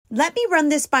Let me run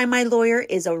this by my lawyer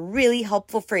is a really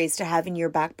helpful phrase to have in your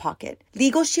back pocket.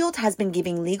 Legal Shield has been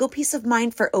giving legal peace of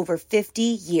mind for over 50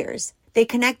 years. They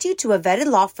connect you to a vetted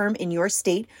law firm in your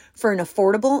state for an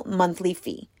affordable monthly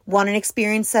fee. Want an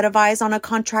experienced set of eyes on a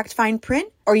contract fine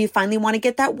print? Or you finally want to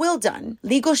get that will done?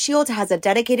 Legal Shield has a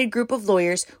dedicated group of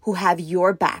lawyers who have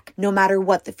your back, no matter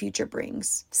what the future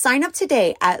brings. Sign up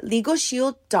today at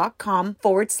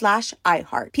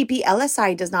LegalShield.com/iHeart.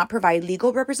 PPLSI does not provide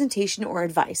legal representation or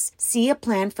advice. See a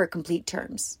plan for complete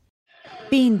terms.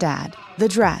 Bean Dad, The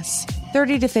Dress,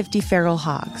 30 to 50 Feral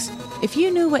Hogs. If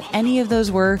you knew what any of those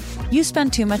were, you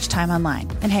spend too much time online.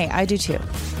 And hey, I do too.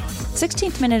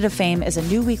 16th Minute of Fame is a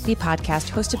new weekly podcast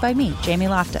hosted by me, Jamie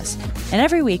Loftus. And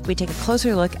every week we take a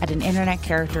closer look at an internet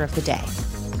character of the day.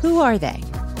 Who are they?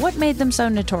 What made them so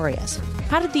notorious?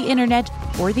 How did the internet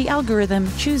or the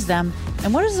algorithm choose them?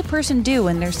 And what does a person do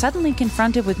when they're suddenly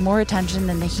confronted with more attention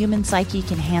than the human psyche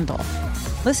can handle?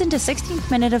 Listen to 16th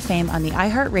Minute of Fame on the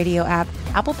iHeartRadio app,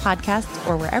 Apple Podcasts,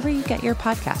 or wherever you get your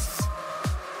podcasts.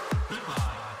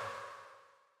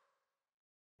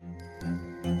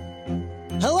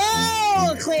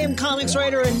 Hello, acclaimed comics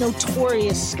writer and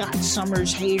notorious Scott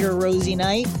Summers hater, Rosie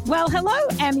Knight. Well, hello,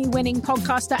 Emmy-winning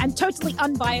podcaster and totally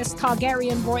unbiased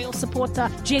Targaryen royal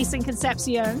supporter, Jason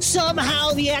Concepcion.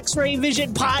 Somehow the X-Ray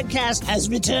Vision podcast has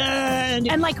returned.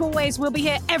 And like always, we'll be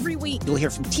here every week. You'll hear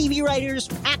from TV writers,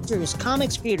 actors,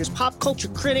 comics creators, pop culture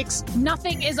critics.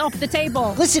 Nothing is off the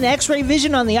table. Listen to X-Ray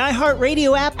Vision on the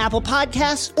iHeartRadio app, Apple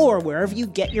Podcasts, or wherever you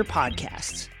get your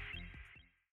podcasts.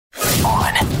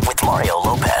 On with Mario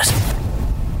Lopez.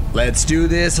 Let's do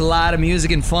this. A lot of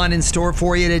music and fun in store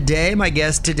for you today. My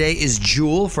guest today is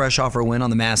Jewel, fresh off her win on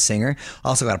The Masked Singer.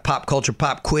 Also got a pop culture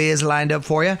pop quiz lined up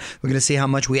for you. We're going to see how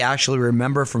much we actually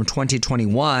remember from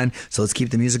 2021. So let's keep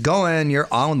the music going. You're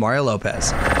on with Mario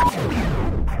Lopez.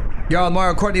 You're on with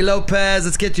Mario Courtney Lopez.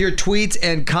 Let's get to your tweets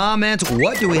and comments.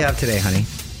 What do we have today, honey?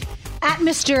 At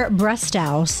Mr.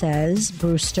 Brustow says,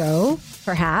 Brustow,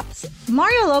 perhaps,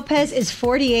 Mario Lopez is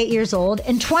 48 years old.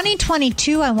 In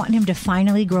 2022, I want him to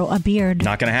finally grow a beard.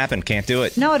 Not going to happen. Can't do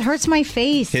it. No, it hurts my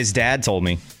face. His dad told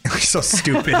me. So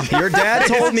stupid. Your dad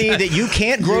told me that you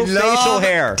can't grow facial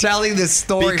hair. Telling this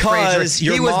story, because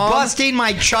Fraser. He was busting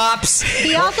my chops.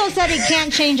 He also said he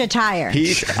can't change a tire.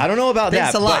 I don't know about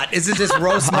that. Thanks a lot. Isn't this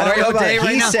roast Mario Day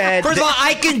right now? Said first of all,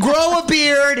 I can grow a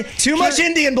beard. Too much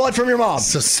Indian blood from your mom.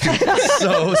 So stupid.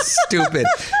 So stupid.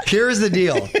 Here's the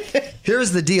deal.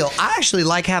 I actually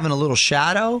like having a little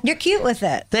shadow. You're cute with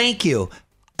it. Thank you.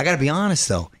 I got to be honest,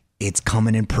 though. It's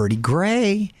coming in pretty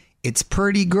gray. It's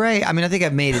pretty gray. I mean, I think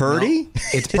I've made it Purdy?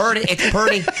 It's purdy. It's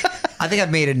purdy. I think I've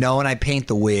made it known. I paint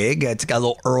the wig. It's got a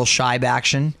little Earl Scheib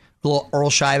action. Will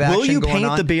you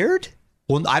paint the beard?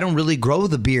 Well, I don't really grow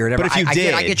the beard. But if you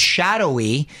did. I get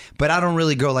shadowy, but I don't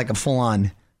really grow like a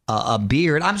full-on a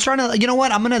beard. I'm trying to, you know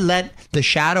what? I'm going to let the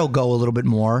shadow go a little bit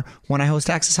more when I host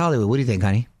Access Hollywood. What do you think,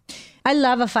 honey? I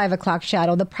love a 5 o'clock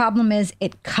shadow. The problem is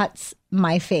it cuts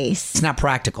my face. It's not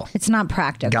practical. It's not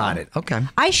practical. Got it. Okay.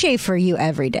 I shave for you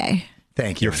every day.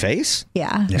 Thank you. Your face?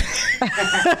 Yeah.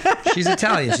 She's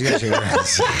Italian. She's got to shave her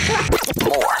face.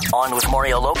 More On with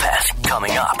Mario Lopez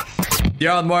coming up.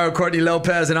 You're on Mario Courtney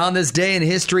Lopez, and on this day in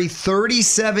history,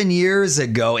 37 years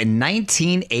ago in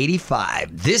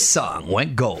 1985, this song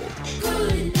went gold.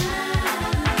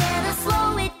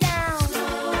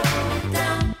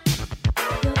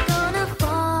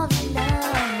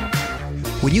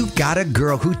 When you've got a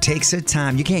girl who takes her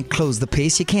time, you can't close the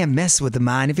pace, you can't mess with the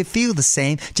mind. If you feel the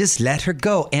same, just let her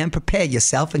go and prepare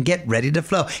yourself and get ready to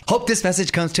flow. Hope this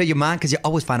message comes to your mind because you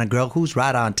always find a girl who's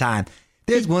right on time.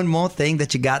 There's one more thing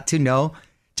that you got to know.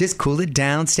 Just cool it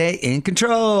down, stay in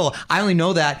control. I only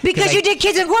know that because you did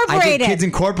Kids Incorporated. I did Kids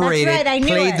Incorporated. That's right, I knew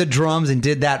played it. the drums and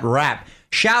did that rap.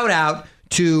 Shout out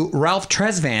to Ralph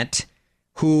Tresvant,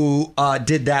 who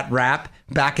did that rap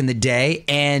back in the day.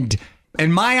 And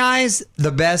in my eyes,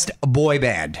 the best boy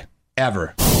band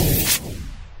ever.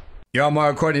 You're on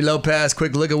Mario Courtney Lopez.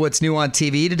 Quick look at what's new on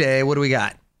TV today. What do we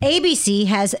got? ABC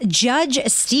has Judge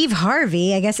Steve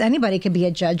Harvey. I guess anybody could be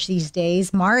a judge these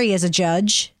days. Maury is a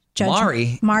judge.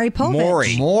 Maury? Maury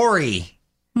Povich.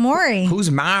 Maury.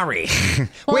 Who's Maury?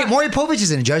 Wait, Maury Povich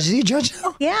isn't a judge. Is he a judge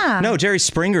now? Yeah. No, Jerry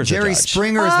Springer's the judge. Jerry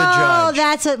Springer is the judge. Oh,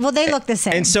 that's it. Well, they look the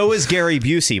same. And so is Gary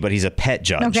Busey, but he's a pet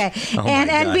judge. Okay. And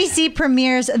NBC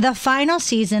premieres the final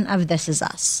season of This Is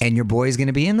Us. And your boy's going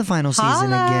to be in the final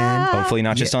season again. Hopefully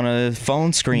not just on a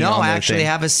phone screen. No, I actually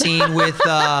have a scene with...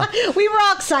 we were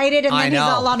all excited, and then he's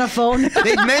all on a phone.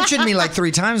 They've mentioned me like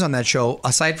 3 times on that show,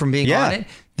 aside from being on it.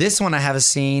 This one, I have a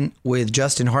scene with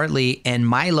Justin Hartley, and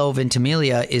Milo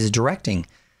Ventimiglia is directing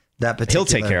that particular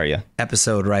He'll take care of you.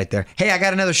 episode right there. Hey, I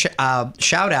got another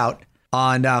shout out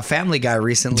on Family Guy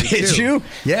recently. Did you?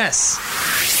 Yes.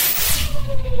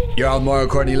 You're on Mario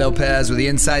Courtney Lopez with the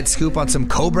inside scoop on some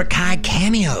Cobra Kai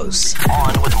cameos.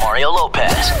 On with Mario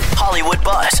Lopez, Hollywood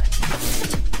Buzz.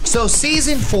 So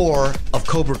season 4 of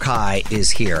Cobra Kai is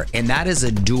here, and that is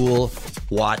a dual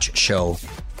watch show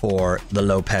for the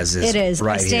Lopezes. It is.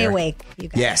 Right I stay here. awake. You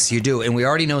guys. Yes, you do. And we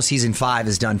already know season 5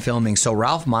 is done filming. So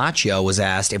Ralph Macchio was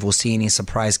asked if we'll see any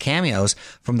surprise cameos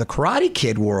from the Karate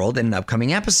Kid world in an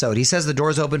upcoming episode. He says the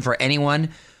door's open for anyone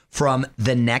from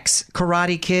the next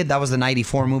Karate Kid. That was the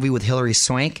 94 movie with Hilary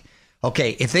Swank.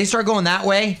 Okay, if they start going that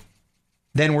way,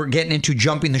 then we're getting into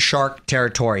jumping the shark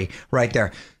territory right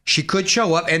there. She could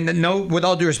show up, and no, with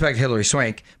all due respect, Hilary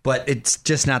Swank, but it's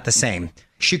just not the same.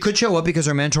 She could show up because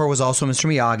her mentor was also Mr.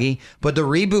 Miyagi, but the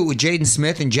reboot with Jaden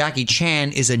Smith and Jackie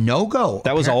Chan is a no-go.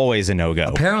 That was always a no-go.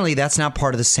 Apparently, that's not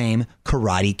part of the same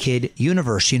Karate Kid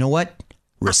universe. You know what?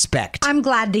 Respect. I'm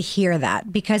glad to hear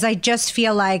that because I just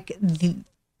feel like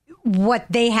what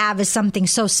they have is something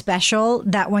so special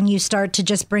that when you start to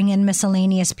just bring in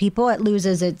miscellaneous people, it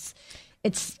loses its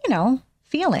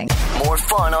feeling. More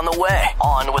fun on the way.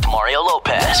 On with Mario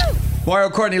Lopez. Mario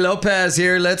Courtney Lopez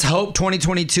here. Let's hope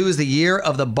 2022 is the year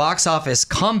of the box office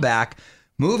comeback.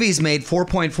 Movies made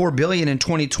 $4.4 billion in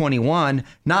 2021.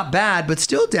 Not bad, but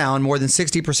still down more than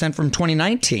 60% from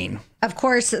 2019. Of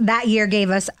course, that year gave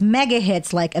us mega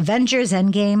hits like Avengers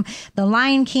Endgame, The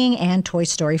Lion King, and Toy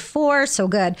Story 4. So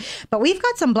good. But we've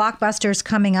got some blockbusters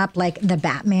coming up like The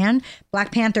Batman,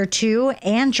 Black Panther 2,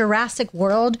 and Jurassic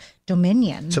World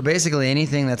Dominion. So basically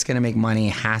anything that's going to make money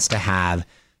has to have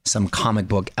some comic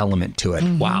book element to it.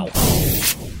 Wow.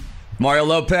 Mario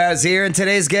Lopez here, and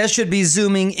today's guest should be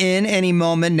zooming in any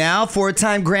moment now.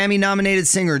 4-time Grammy-nominated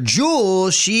singer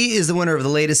Jewel. She is the winner of the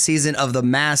latest season of The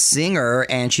Masked Singer,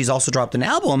 and she's also dropped an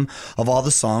album of all the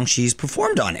songs she's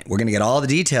performed on it. We're going to get all the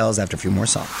details after a few more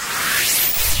songs.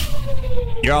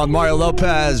 You're on Mario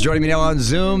Lopez. Joining me now on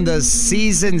Zoom, the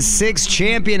Season 6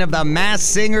 champion of The Masked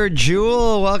Singer,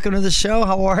 Jewel. Welcome to the show.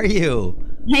 How are you?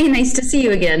 Hey, nice to see you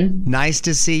again. Nice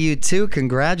to see you, too.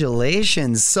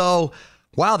 Congratulations. So...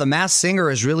 wow, the Masked Singer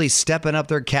is really stepping up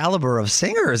their caliber of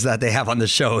singers that they have on the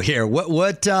show here. What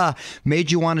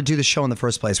made you want to do the show in the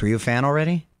first place? Were you a fan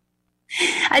already?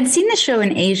 I'd seen the show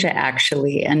in Asia,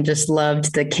 actually, and just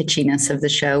loved the kitschiness of the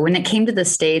show. When it came to the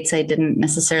States, I didn't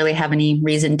necessarily have any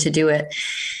reason to do it.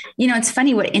 You know, it's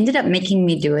funny. What ended up making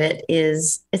me do it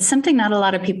is it's something not a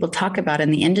lot of people talk about in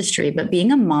the industry, but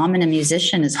being a mom and a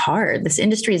musician is hard. This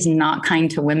industry is not kind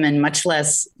to women, much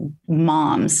less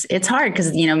moms. It's hard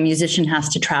because, you know, a musician has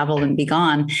to travel and be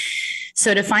gone.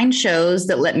 So to find shows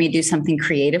that let me do something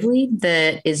creatively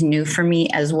that is new for me,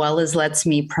 as well as lets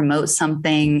me promote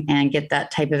something and get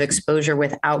that type of exposure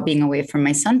without being away from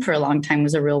my son for a long time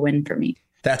was a real win for me.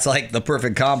 That's like the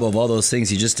perfect combo of all those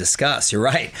things you just discussed. You're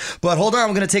right. But hold on,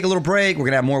 we're going to take a little break. We're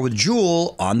going to have more with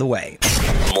Jewel on the way.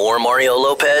 More Mario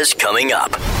Lopez coming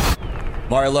up.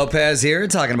 Mario Lopez here,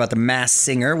 talking about the Masked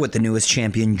Singer with the newest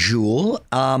champion, Jewel.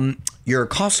 Your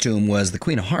costume was the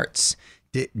Queen of Hearts.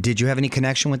 Did you have any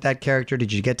connection with that character?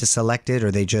 Did you get to select it,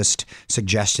 or they just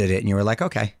suggested it and you were like,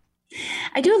 okay?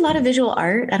 I do a lot of visual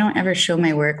art. I don't ever show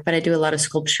my work, but I do a lot of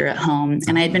sculpture at home.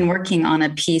 And I had been working on a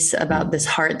piece about this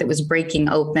heart that was breaking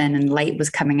open and light was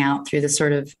coming out through the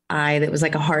sort of eye that was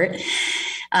like a heart.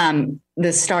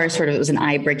 The star it was an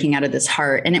eye breaking out of this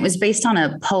heart. And it was based on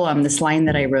a poem, this line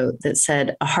that I wrote that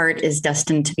said, "A heart is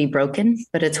destined to be broken,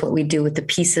 but it's what we do with the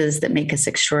pieces that make us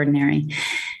extraordinary."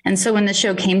 And so when the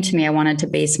show came to me, I wanted to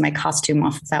base my costume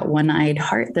off of that one-eyed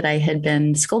heart that I had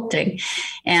been sculpting.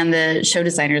 And the show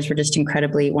designers were just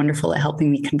incredibly wonderful at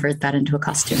helping me convert that into a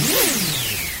costume.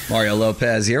 Mario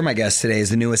Lopez here. My guest today is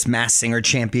the newest Masked Singer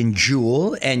champion,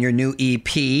 Jewel, and your new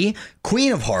EP,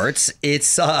 Queen of Hearts.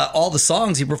 It's all the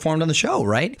songs you performed on the show,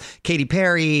 right? Katy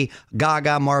Perry,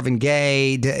 Gaga, Marvin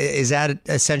Gaye. Is that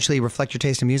essentially reflect your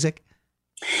taste in music?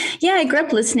 Yeah, I grew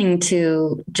up listening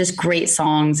to just great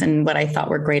songs and what I thought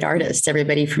were great artists,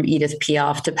 everybody from Edith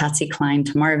Piaf to Patsy Cline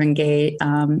to Marvin Gaye.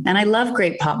 And I love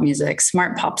great pop music.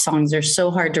 Smart pop songs are so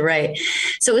hard to write.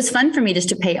 So it was fun for me just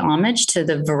to pay homage to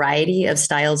the variety of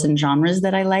styles and genres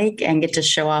that I like and get to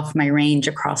show off my range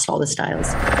across all the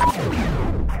styles.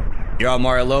 You're on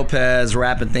Mario Lopez,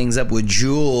 wrapping things up with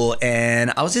Jewel.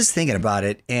 And I was just thinking about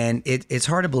it, and it's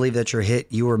hard to believe that your hit,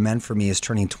 You Were Meant For Me, is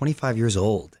turning 25 years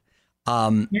old.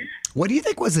 What do you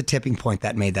think was the tipping point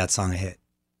that made that song a hit?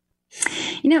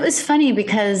 You know, it was funny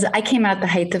because I came out at the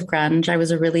height of grunge. I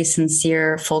was a really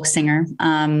sincere folk singer.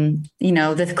 You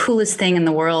know, the coolest thing in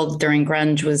the world during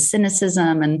grunge was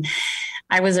cynicism. And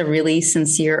I was a really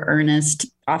sincere, earnest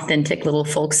authentic little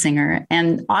folk singer.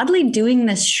 And oddly, doing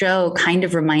this show kind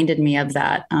of reminded me of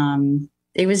that.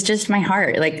 It was just my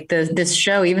heart. Like this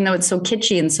show, even though it's so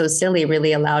kitschy and so silly,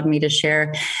 really allowed me to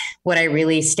share what I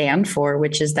really stand for,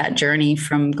 which is that journey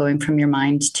from going from your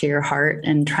mind to your heart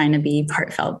and trying to be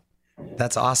heartfelt.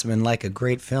 That's awesome. And like a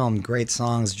great film, great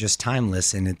songs, just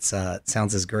timeless. And it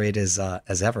sounds as great as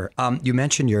ever. You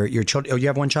mentioned your children. Oh, you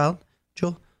have one child,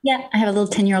 Jewel? Yeah, I have a little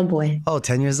 10-year-old boy. Oh,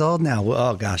 10 years old now.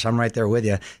 Oh, gosh, I'm right there with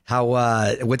you.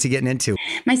 What's he getting into?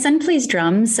 My son plays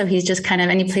drums, so he's just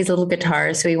and he plays a little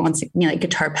guitar. So he wants, like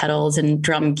guitar pedals and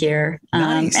drum gear.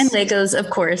 Nice. And Legos,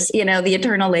 of course, the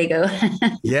eternal Lego.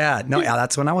 Yeah,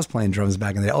 that's when I was playing drums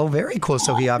back in the day. Oh, very cool.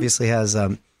 So he obviously has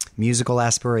musical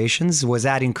aspirations. Was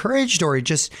that encouraged, or he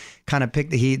just kind of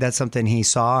picked that's something he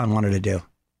saw and wanted to do?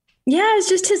 Yeah, it's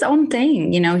just his own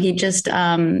thing. He just...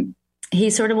 he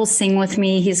sort of will sing with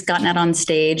me. He's gotten out on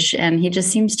stage and he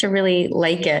just seems to really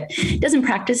like it. He doesn't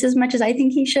practice as much as I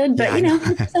think he should, but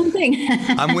it's something.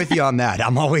 I'm with you on that.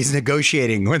 I'm always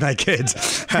negotiating with my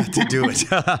kids to do it.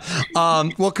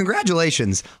 Well,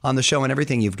 congratulations on the show and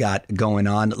everything you've got going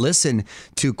on. Listen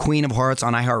to Queen of Hearts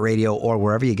on iHeartRadio or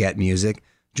wherever you get music.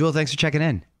 Jewel, thanks for checking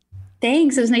in.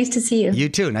 Thanks. It was nice to see you. You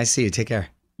too. Nice to see you. Take care.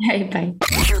 All right, bye.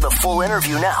 Hear the full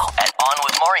interview now at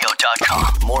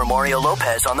onwithmario.com. More Mario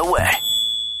Lopez on the way.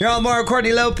 You're on Mario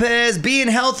Courtney Lopez. Being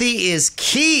healthy is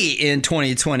key in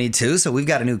 2022, so we've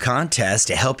got a new contest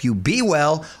to help you be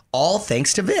well, all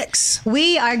thanks to Vicks.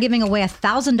 We are giving away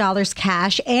 $1,000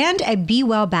 cash and a Be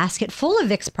Well basket full of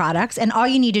Vicks products, and all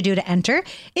you need to do to enter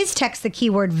is text the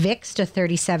keyword Vicks to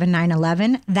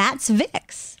 37911. That's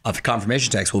Vicks. A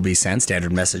confirmation text will be sent.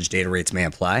 Standard message data rates may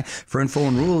apply. For info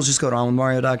and rules, just go to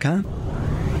onwithmario.com.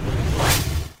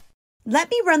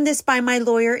 Let me run this by my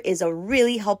lawyer is a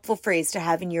really helpful phrase to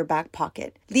have in your back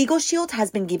pocket. Legal Shield has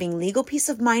been giving legal peace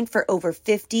of mind for over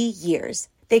 50 years.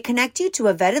 They connect you to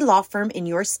a vetted law firm in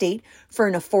your state for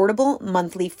an affordable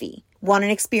monthly fee. Want an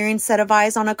experienced set of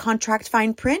eyes on a contract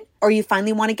fine print? Or you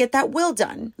finally want to get that will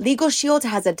done? Legal Shield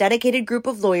has a dedicated group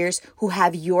of lawyers who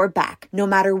have your back, no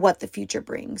matter what the future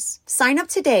brings. Sign up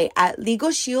today at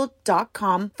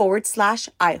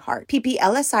LegalShield.com/iHeart.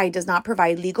 PPLSI does not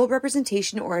provide legal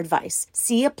representation or advice.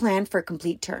 See a plan for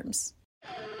complete terms.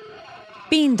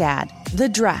 Bean Dad, The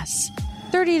Dress,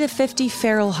 30 to 50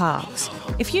 Feral Hogs.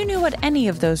 If you knew what any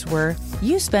of those were,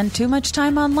 you spend too much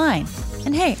time online.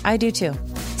 And hey, I do too.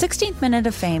 16th Minute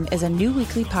of Fame is a new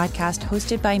weekly podcast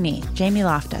hosted by me, Jamie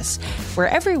Loftus, where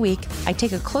every week I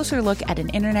take a closer look at an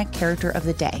internet character of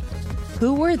the day.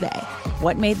 Who were they?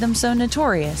 What made them so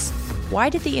notorious? Why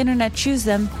did the internet choose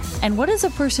them? And what does a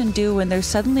person do when they're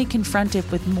suddenly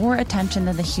confronted with more attention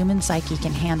than the human psyche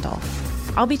can handle?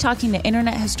 I'll be talking to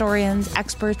internet historians,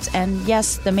 experts, and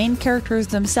yes, the main characters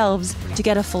themselves to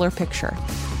get a fuller picture.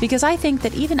 Because I think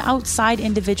that even outside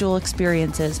individual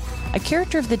experiences, a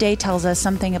character of the day tells us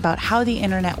something about how the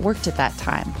internet worked at that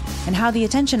time and how the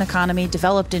attention economy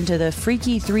developed into the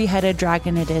freaky three-headed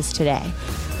dragon it is today.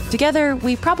 Together,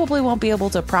 we probably won't be able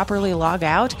to properly log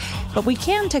out, but we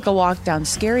can take a walk down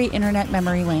scary internet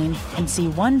memory lane and see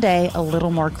one day a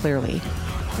little more clearly.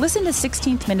 Listen to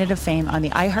 16th Minute of Fame on the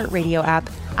iHeartRadio app,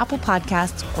 Apple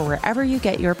Podcasts, or wherever you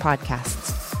get your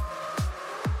podcasts.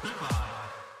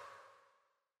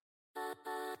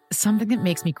 Something that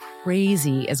makes me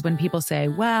crazy is when people say,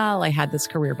 well, I had this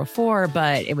career before,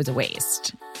 but it was a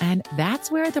waste. And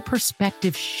that's where the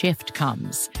perspective shift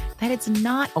comes, that it's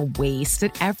not a waste,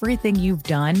 that everything you've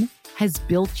done has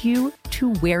built you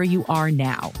to where you are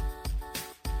now.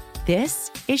 This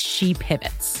is She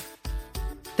Pivots,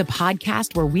 the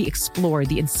podcast where we explore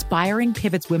the inspiring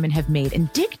pivots women have made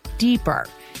and dig deeper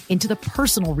into the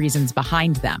personal reasons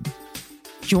behind them.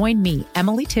 Join me,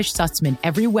 Emily Tish Sussman,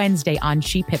 every Wednesday on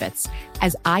She Pivots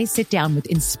as I sit down with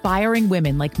inspiring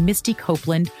women like Misty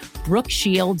Copeland, Brooke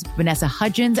Shields, Vanessa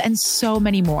Hudgens, and so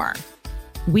many more.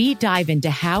 We dive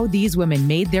into how these women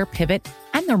made their pivot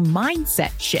and their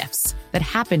mindset shifts that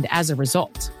happened as a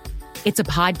result. It's a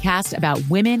podcast about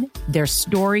women, their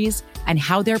stories, and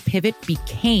how their pivot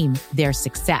became their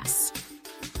success.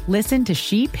 Listen to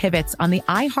She Pivots on the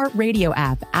iHeartRadio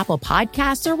app, Apple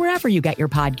Podcasts, or wherever you get your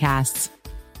podcasts.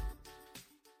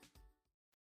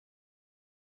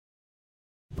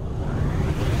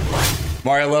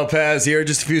 Mario Lopez here,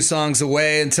 just a few songs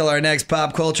away until our next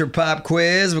pop culture pop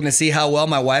quiz. We're going to see how well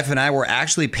my wife and I were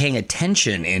actually paying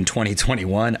attention in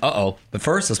 2021. Uh-oh. But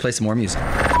first, let's play some more music.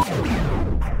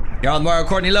 You're on Mario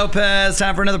Courtney Lopez.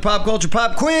 Time for another pop culture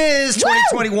pop quiz.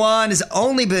 2021 has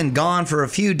only been gone for a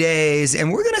few days,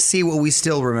 and we're going to see what we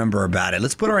still remember about it.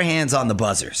 Let's put our hands on the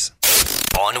buzzers.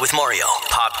 On with Mario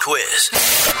Pop Quiz.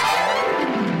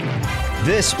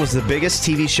 This was the biggest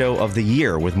TV show of the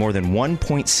year with more than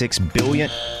 1.6 billion.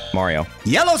 Mario.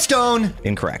 Yellowstone.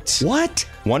 Incorrect. What?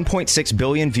 1.6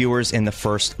 billion viewers in the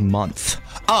first month.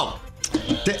 Oh.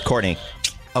 Courtney.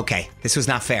 Okay, this was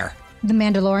not fair. The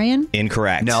Mandalorian?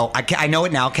 Incorrect. No, I know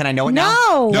it now. Can I know it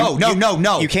now?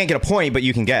 No. You can't get a point, but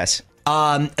you can guess.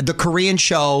 The Korean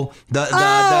show, the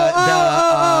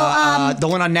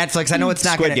one on Netflix. I know it's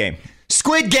not Squid Game.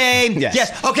 Squid Game.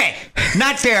 Yes. Okay.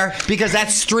 Not fair because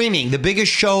that's streaming. The biggest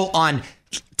show on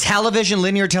television,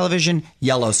 linear television,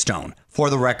 Yellowstone. For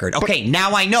the record. Okay,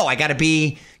 now I know. I got to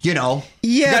be,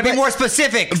 gotta be more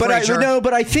specific. But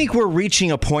I think we're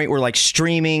reaching a point where like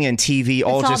streaming and TV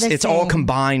it's all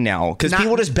combined now because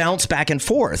people just bounce back and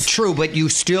forth. True, but you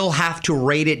still have to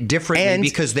rate it differently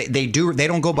because they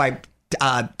don't go by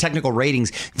technical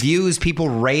ratings. Views, people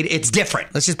rate. It's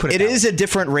different. Let's just put it. It is a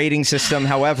different rating system.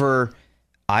 However,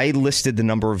 I listed the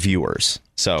number of viewers,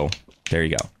 so there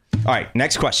you go. All right,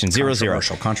 next question.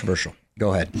 0-0. Controversial.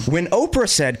 Go ahead. When Oprah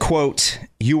said, quote,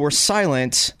 "You were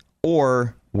silent,"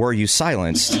 or "Were you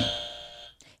silenced?"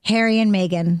 Harry and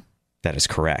Meghan. That is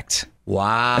correct.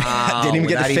 Wow. Didn't even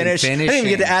get to finish. I didn't even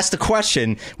get to ask the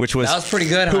question, which was, that was pretty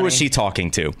good, who was she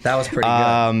talking to? That was pretty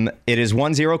good. It is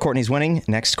 1-0. Courtney's winning.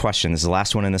 Next question. This is the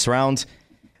last one in this round.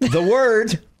 The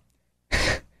word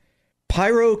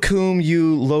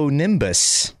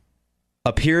pyrocumulonimbus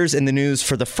appears in the news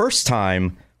for the first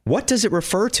time. What does it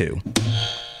refer to?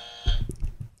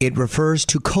 It refers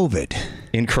to COVID.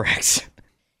 Incorrect.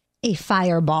 A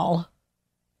fireball.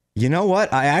 You know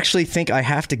what? I actually think I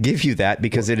have to give you that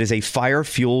because it is a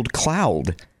fire-fueled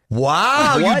cloud.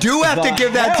 Wow, you do have to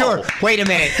give that to her. Wait a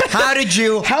minute. How did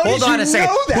you? Hold on a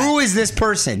second. Who is this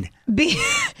person?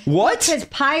 What? It says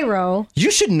pyro.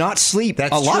 You should not sleep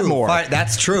a lot more.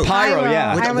 That's true. Pyro,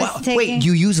 yeah. Wait,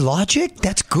 you use logic?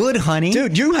 That's good, honey.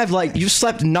 Dude, you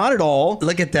slept not at all.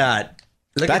 Look at that.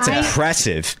 That's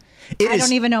impressive. I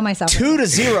don't even know myself.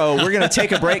 2-0. We're going to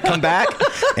take a break, come back,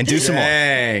 and do some more.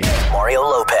 Mario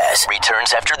Lopez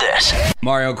returns after this.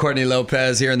 Mario Courtney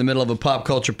Lopez here in the middle of a pop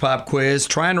culture pop quiz,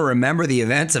 trying to remember the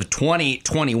events of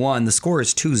 2021. The score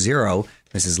is 2-0.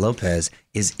 Mrs. Lopez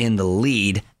is in the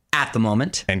lead at the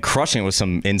moment. And crushing it with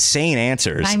some insane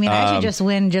answers. I mean, I should just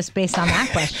win just based on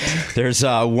that question. There's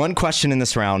one question in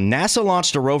this round. NASA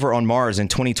launched a rover on Mars in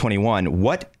 2021.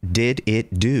 What did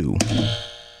it do?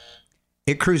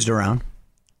 It cruised around.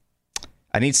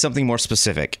 I need something more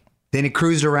specific. Then it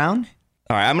cruised around?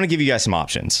 All right, I'm going to give you guys some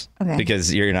options. Okay.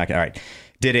 Because you're not going to. All right.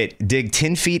 Did it dig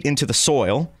 10 feet into the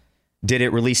soil? Did it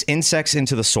release insects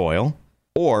into the soil?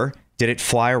 Or did it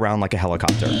fly around like a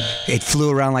helicopter? It flew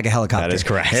around like a helicopter. That is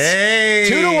correct. Hey!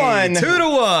 2-1.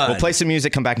 2-1. We'll play some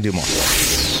music, come back and do more.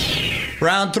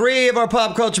 Round 3 of our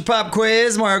pop culture pop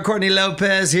quiz. Mario Courtney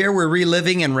Lopez here. We're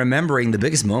reliving and remembering the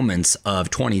biggest moments of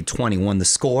 2021. The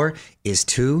score is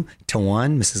 2-1.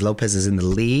 Mrs. Lopez is in the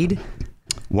lead.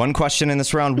 One question in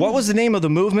this round. What was the name of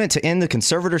the movement to end the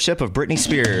conservatorship of Britney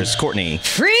Spears? Courtney.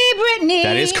 Free Britney.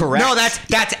 That is correct. No, that's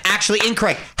actually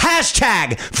incorrect.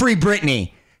 Hashtag Free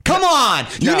Britney. Come on.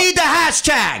 You need the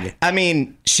hashtag. I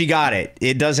mean, she got it.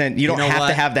 It doesn't, you don't have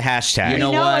to have the hashtag. You know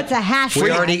what? It's a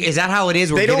hashtag. Is that how it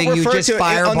is? We're they don't giving refer you just to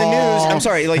fireball. it on the news. I'm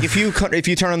sorry. Like if you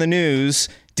turn on the news,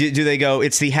 do they go,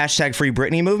 it's the hashtag Free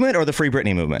Britney movement or the Free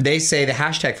Britney movement? They say the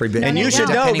hashtag Free Britney. And you should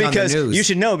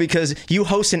know because you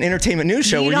host an entertainment news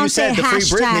show where you said the Free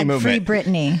Britney movement. Free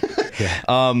Britney.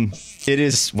 It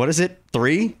is, what is it?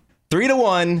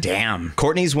 3-1. Damn.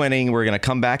 Courtney's winning. We're going to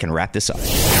come back and wrap this up.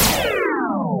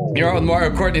 You're on with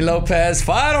Mario Courtney Lopez.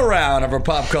 Final round of our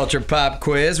pop culture pop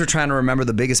quiz. We're trying to remember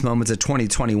the biggest moments of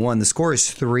 2021. The score is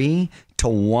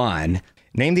 3-1.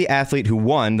 Name the athlete who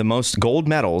won the most gold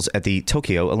medals at the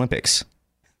Tokyo Olympics.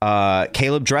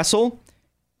 Caleb Dressel,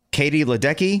 Katie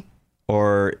Ledecky,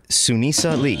 or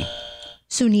Sunisa Lee?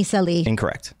 Sunisa Lee.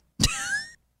 Incorrect.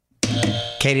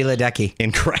 Katie Ledecky.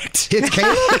 Incorrect. It's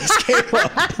Caleb. It's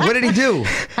Caleb. What did he do?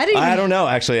 I don't know,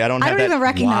 actually. I don't even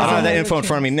recognize I don't have that him. info in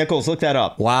front of me. Nichols, look that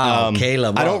up. Wow,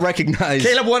 Caleb. I don't recognize.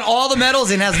 Caleb won all the medals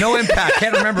and has no impact.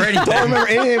 Can't remember anything. Don't remember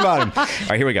anything about him. All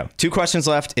right, here we go. 2 questions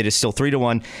left. It is still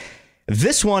 3-1.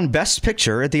 This won Best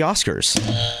Picture at the Oscars.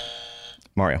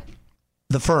 Mario.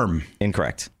 The Firm.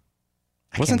 Incorrect.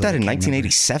 Wasn't that in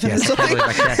 1987? Yes,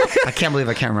 I can't believe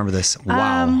I can't remember this.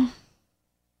 Wow.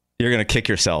 You're going to kick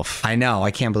yourself. I know.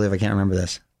 I can't believe I can't remember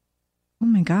this. Oh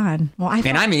my God. Well,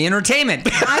 I'm in entertainment.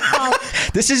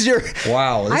 This is your...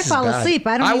 Wow. I fall asleep.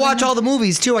 I watch all the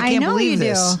movies too. I can't believe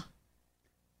this. Do.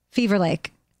 Fever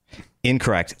Lake.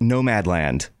 Incorrect.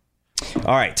 Nomadland.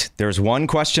 All right. There's one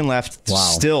question left. Wow.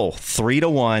 Still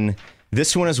 3-1.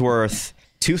 This one is worth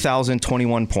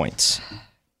 2,021 points.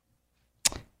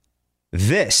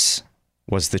 This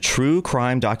was the true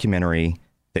crime documentary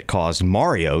that caused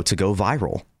Mario to go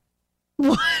viral?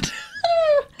 What?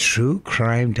 True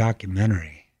crime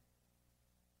documentary.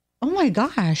 Oh my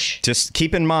gosh. Just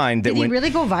keep in mind that Did he really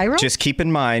go viral? Just keep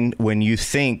in mind when you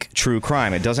think true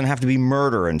crime, it doesn't have to be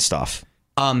murder and stuff.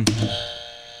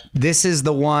 This is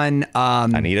the one.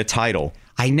 I need a title.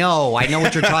 I know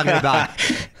what you're talking about.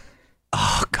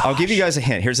 Oh, God. I'll give you guys a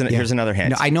hint. Here's another hint.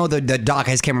 No, I know the doc.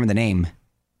 I just can't remember the name.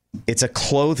 It's a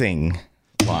clothing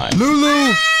line.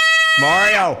 Lulu.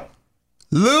 Mario.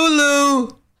 Lulu.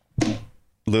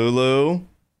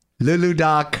 Lulu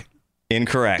doc.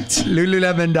 Incorrect.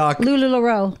 Lululemon doc.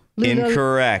 LuLaRoe.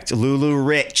 Incorrect. Lulu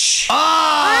Rich.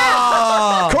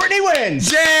 Oh! Courtney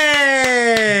wins.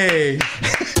 Yay!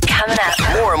 Coming up.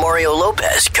 More Mario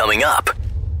Lopez coming up.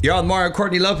 You're on Mario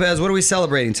Courtney Lopez. What are we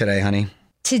celebrating today, honey?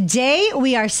 Today,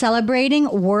 we are celebrating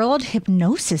World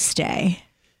Hypnosis Day.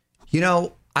 You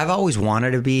know, I've always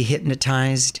wanted to be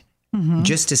hypnotized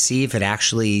just to see if it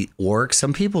actually works.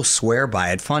 Some people swear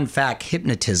by it. Fun fact,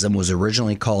 hypnotism was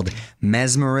originally called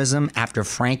mesmerism after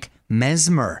Frank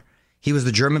Mesmer. He was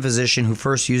the German physician who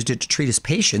first used it to treat his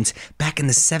patients back in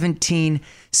the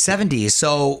 1770s.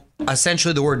 So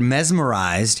essentially the word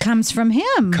mesmerized comes from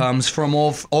him.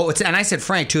 And I said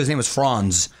Frank too. His name was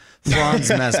Franz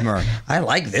Mesmer. I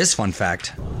like this fun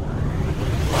fact.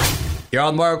 You're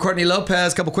on Mario Courtney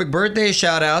Lopez. Couple quick birthday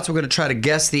shout outs. We're going to try to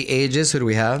guess the ages. Who do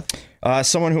we have?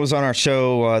 Someone who was on our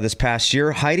show this past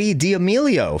year, Heidi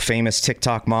D'Amelio, famous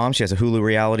TikTok mom. She has a Hulu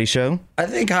reality show. I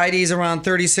think Heidi's around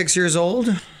 36 years old.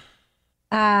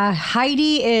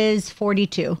 Heidi is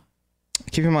 42.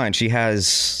 Keep in mind, she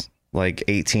has like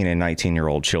 18 and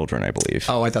 19-year-old children, I believe.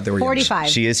 Oh, I thought they were 45.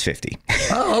 She is 50.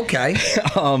 Oh, okay.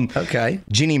 Okay.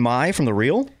 Jeannie Mai from The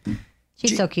Real.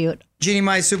 She's so cute. Jeannie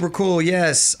Mai, super cool.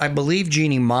 Yes, I believe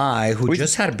Jeannie Mai, who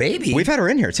just had a baby. We've had her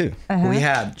in here, too. We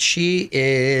have. She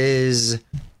is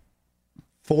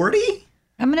 40?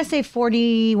 I'm going to say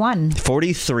 41.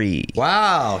 43.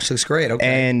 Wow, she looks great. Okay.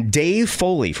 And Dave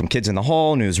Foley from Kids in the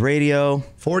Hall, News Radio.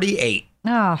 48.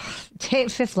 Oh,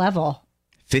 fifth level.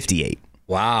 58.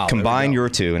 Wow. Combine your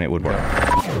two and it would work.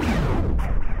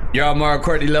 You're on Mario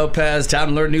Courtney Lopez. Time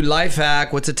to learn a new life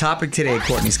hack. What's the topic today,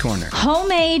 Courtney's Corner?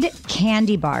 Homemade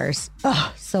candy bars.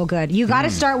 Oh, so good. You got to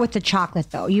start with the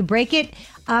chocolate, though. You break it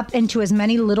up into as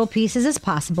many little pieces as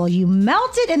possible. You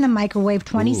melt it in the microwave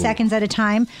 20 seconds at a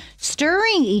time,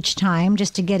 stirring each time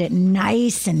just to get it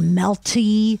nice and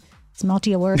melty. Is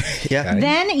melty a word? Yeah.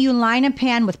 Then you line a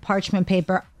pan with parchment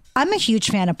paper. I'm a huge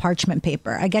fan of parchment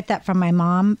paper. I get that from my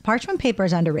mom. Parchment paper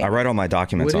is underrated. I write all my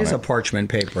documents on it. What is a parchment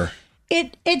paper?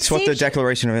 It's what the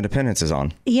Declaration of Independence is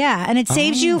on. Yeah, and it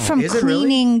saves you from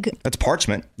cleaning. Really? That's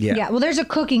parchment. Yeah, well, there's a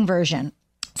cooking version.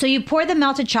 So you pour the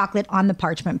melted chocolate on the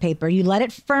parchment paper. You let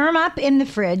it firm up in the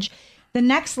fridge. The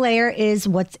next layer is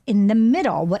what's in the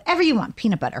middle, whatever you want,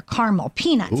 peanut butter, caramel,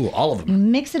 peanuts. Ooh, all of them. You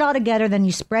mix it all together, then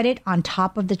you spread it on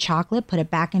top of the chocolate, put it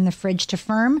back in the fridge to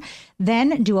firm,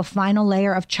 then do a final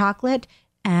layer of chocolate,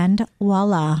 and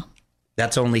voila.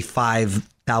 That's only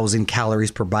 5,000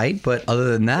 calories per bite, but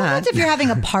other than that... Well, that's if you're having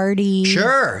a party.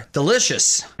 Sure,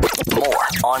 delicious. More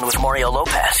On with Mario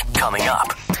Lopez coming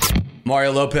up.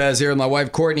 Mario Lopez here with my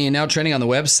wife Courtney, and now trending on the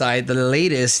website, the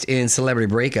latest in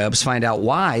celebrity breakups. Find out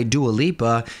why Dua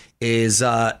Lipa is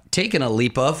taking a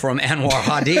Lipa from Anwar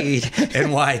Hadid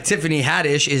and why Tiffany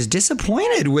Haddish is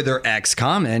disappointed with her ex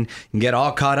Common. You can get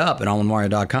all caught up at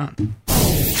onwithmario.com.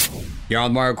 You're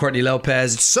on Mario Courtney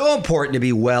Lopez. It's so important to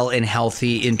be well and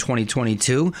healthy in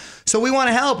 2022. So we want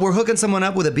to help. We're hooking someone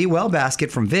up with a Be Well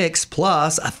basket from Vicks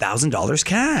plus $1,000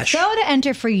 cash. So to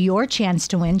enter for your chance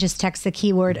to win, just text the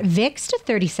keyword Vicks to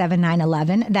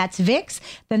 37911. That's Vicks,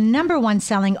 the #1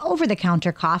 selling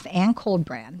over-the-counter cough and cold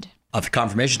brand. A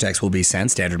confirmation text will be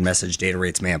sent. Standard message data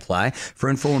rates may apply. For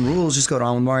info and rules, just go to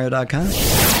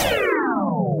onwithmario.com.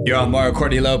 You're on Mario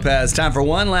Courtney Lopez. Time for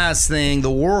one last thing.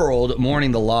 The world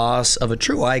mourning the loss of a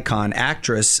true icon.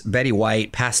 Actress Betty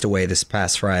White passed away this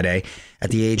past Friday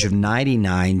at the age of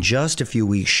 99, just a few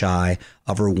weeks shy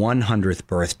of her 100th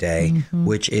birthday,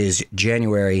 which is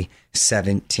January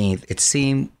 17th. It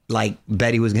seemed like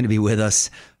Betty was going to be with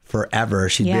us forever.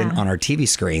 She'd been on our TV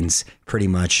screens pretty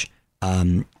much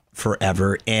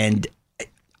forever. And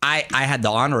I had the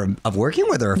honor of working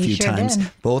with her a few times,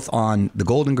 both on The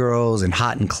Golden Girls and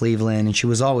Hot in Cleveland. And she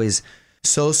was always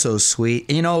so sweet.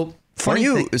 You know, weren't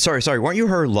you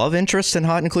her love interest in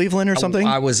Hot in Cleveland or something?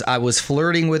 I was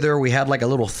flirting with her. We had like a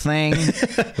little thing.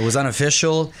 It was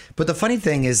unofficial. But the funny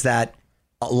thing is that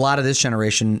a lot of this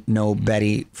generation know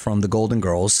Betty from The Golden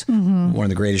Girls, one of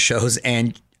the greatest shows.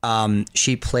 And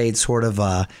she played sort of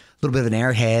a little bit of an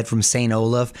airhead from St.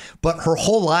 Olaf. But her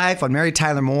whole life on Mary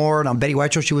Tyler Moore and on Betty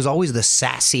White Show, she was always the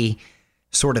sassy,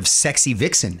 sort of sexy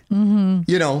vixen,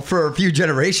 for a few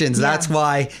generations. Yeah. That's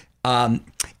why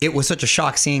it was such a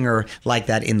shock seeing her like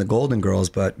that in the Golden Girls.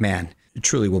 But man, it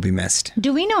truly will be missed.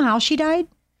 Do we know how she died?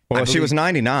 Well, she was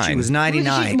 99. She was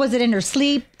 99. Was it in her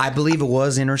sleep? I believe it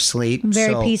was in her sleep.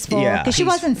 Very peaceful. Yeah. Because she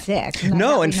wasn't sick.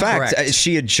 No, in fact,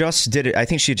 she had just did it. I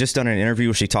think she had just done an interview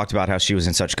where she talked about how she was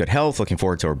in such good health, looking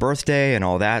forward to her birthday and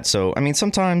all that. So, I mean,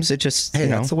 sometimes it just,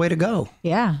 that's the way to go.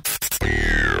 Yeah.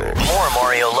 More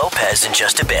Mario Lopez in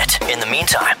just a bit. In the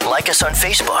meantime, like us on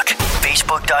Facebook.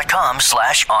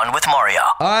 Facebook.com/OnWithMario.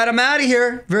 All right, I'm out of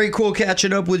here. Very cool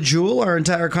catching up with Jewel. Our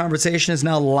entire conversation is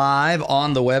now live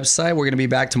on the website. We're going to be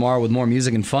back tomorrow with more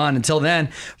music and fun. Until then,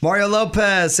 Mario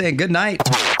Lopez saying good night.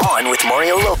 On with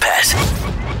Mario Lopez.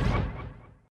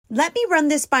 Let me run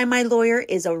this by my lawyer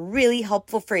is a really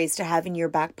helpful phrase to have in your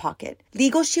back pocket.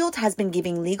 Legal Shield has been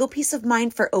giving legal peace of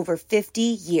mind for over 50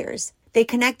 years. They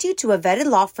connect you to a vetted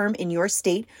law firm in your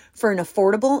state for an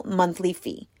affordable monthly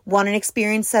fee. Want an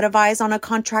experienced set of eyes on a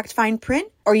contract fine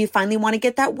print? Or you finally want to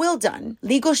get that will done?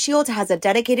 Legal Shield has a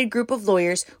dedicated group of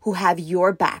lawyers who have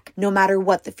your back, no matter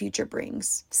what the future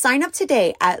brings. Sign up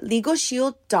today at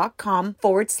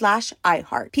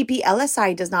LegalShield.com/iHeart.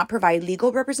 PPLSI does not provide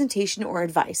legal representation or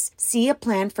advice. See a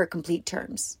plan for complete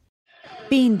terms.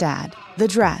 Bean Dad, The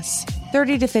Dress,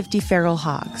 30 to 50 Feral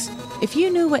Hogs. If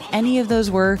you knew what any of those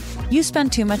were, you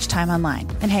spend too much time online.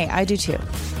 And hey, I do too.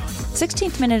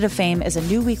 16th Minute of Fame is a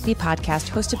new weekly podcast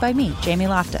hosted by me, Jamie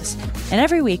Loftus. And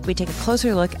every week we take a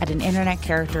closer look at an internet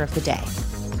character of the day.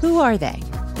 Who are they?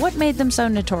 What made them so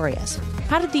notorious?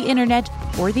 How did the internet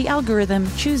or the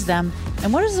algorithm choose them?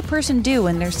 And what does a person do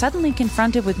when they're suddenly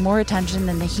confronted with more attention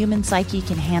than the human psyche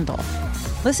can handle?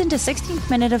 Listen to 16th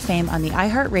Minute of Fame on the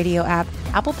iHeartRadio app,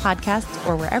 Apple Podcasts,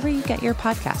 or wherever you get your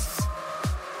podcasts.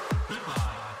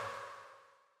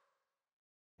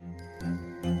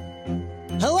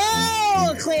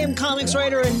 Hello, acclaimed comics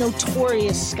writer and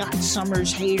notorious Scott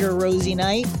Summers hater, Rosie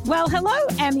Knight. Well, hello,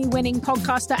 Emmy-winning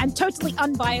podcaster and totally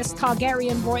unbiased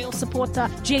Targaryen royal supporter,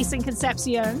 Jason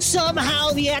Concepcion.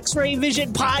 Somehow the X-Ray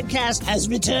Vision podcast has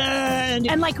returned.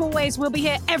 And like always, we'll be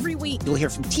here every week. You'll hear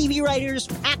from TV writers,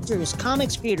 actors,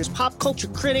 comics creators, pop culture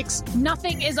critics.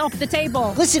 Nothing is off the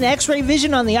table. Listen to X-Ray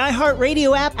Vision on the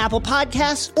iHeartRadio app, Apple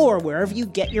Podcasts, or wherever you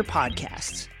get your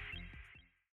podcasts.